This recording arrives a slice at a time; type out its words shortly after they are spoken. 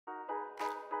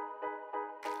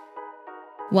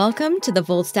Welcome to the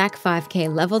Voltstack 5K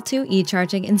Level 2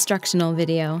 e-charging instructional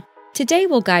video. Today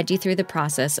we'll guide you through the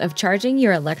process of charging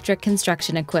your electric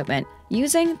construction equipment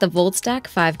using the Voltstack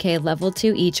 5K Level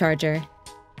 2 e-charger.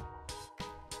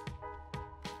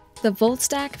 The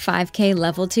Voltstack 5K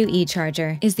Level 2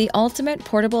 e-charger is the ultimate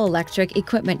portable electric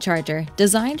equipment charger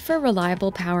designed for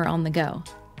reliable power on the go.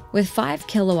 With 5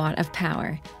 kilowatt of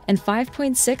power and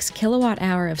 5.6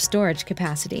 kilowatt-hour of storage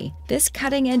capacity, this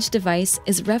cutting-edge device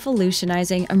is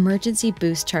revolutionizing emergency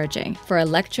boost charging for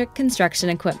electric construction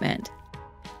equipment.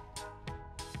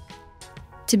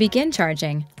 To begin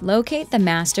charging, locate the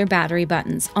master battery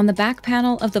buttons on the back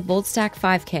panel of the Voltstack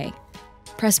 5K.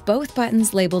 Press both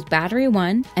buttons labeled Battery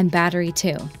 1 and Battery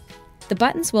 2. The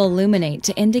buttons will illuminate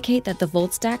to indicate that the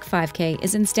Voltstack 5K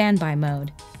is in standby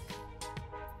mode.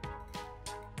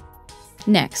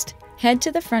 Next, head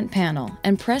to the front panel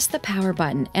and press the power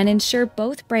button and ensure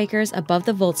both breakers above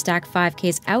the Voltstack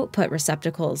 5K's output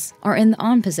receptacles are in the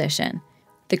on position.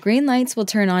 The green lights will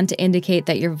turn on to indicate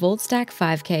that your Voltstack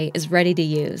 5K is ready to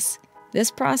use. This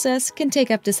process can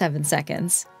take up to 7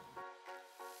 seconds.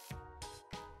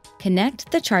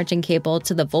 Connect the charging cable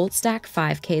to the Voltstack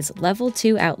 5K's Level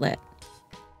 2 outlet.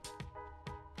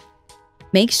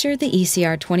 Make sure the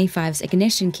ECR25's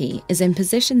ignition key is in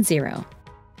position 0.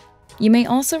 You may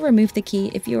also remove the key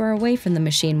if you are away from the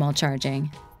machine while charging.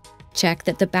 Check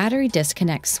that the battery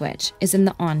disconnect switch is in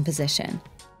the on position.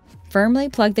 Firmly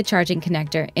plug the charging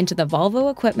connector into the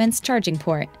Volvo equipment's charging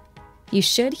port. You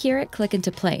should hear it click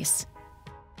into place.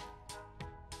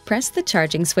 Press the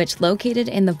charging switch located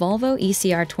in the Volvo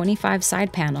ECR25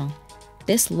 side panel.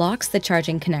 This locks the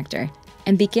charging connector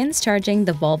and begins charging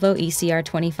the Volvo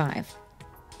ECR25.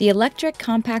 The electric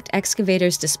compact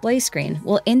excavator's display screen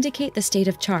will indicate the state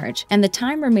of charge and the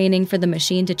time remaining for the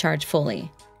machine to charge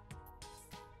fully.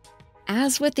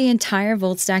 As with the entire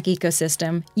Voltstack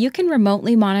ecosystem, you can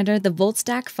remotely monitor the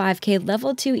Voltstack 5K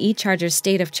Level 2 e-charger's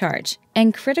state of charge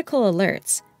and critical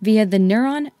alerts via the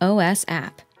Neuron OS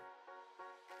app.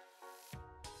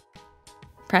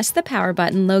 Press the power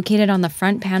button located on the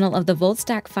front panel of the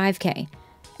Voltstack 5K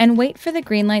and wait for the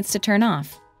green lights to turn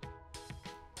off.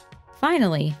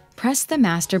 Finally, press the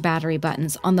master battery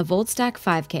buttons on the Voltstack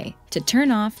 5K to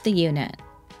turn off the unit.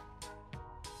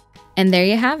 And there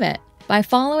you have it. By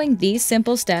following these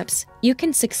simple steps, you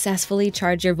can successfully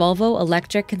charge your Volvo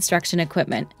electric construction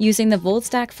equipment using the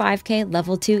Voltstack 5K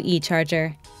Level 2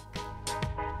 e-charger.